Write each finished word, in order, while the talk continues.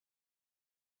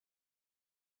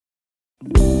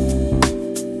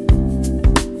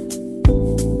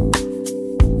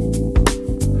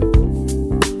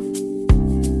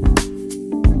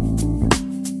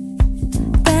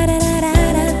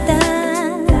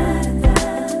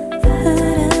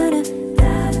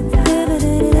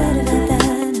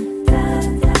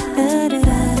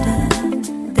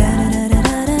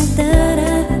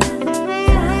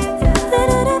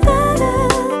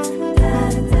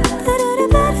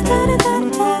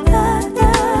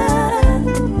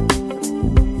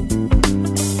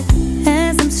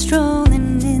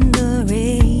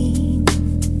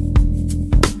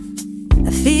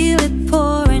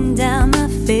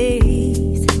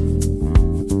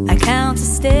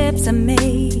Steps I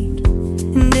make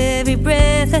and every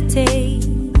breath I take,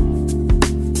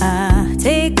 I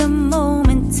take a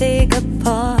moment, take a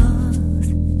pause,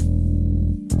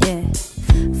 yeah,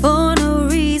 for no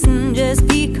reason, just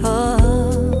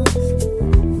because.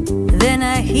 Then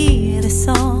I hear the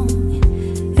song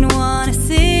and wanna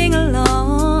sing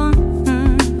along.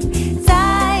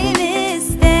 Time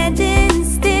is standing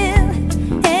still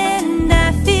and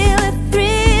I feel a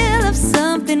thrill of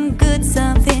something good,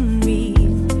 something real.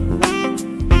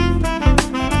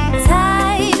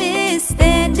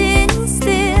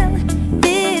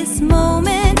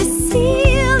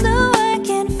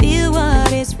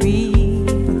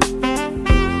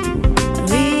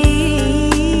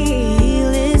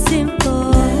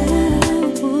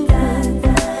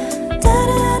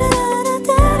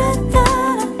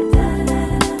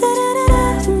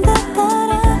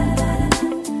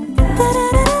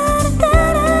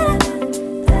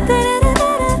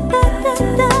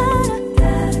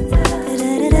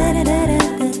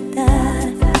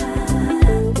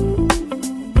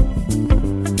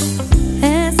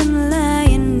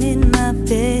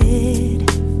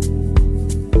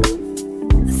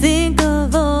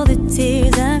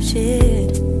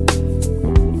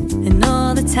 And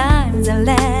all the times I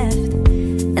laughed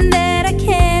and that I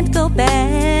can't go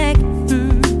back.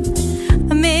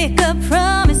 I make a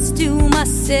promise to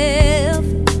myself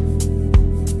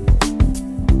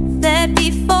that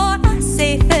before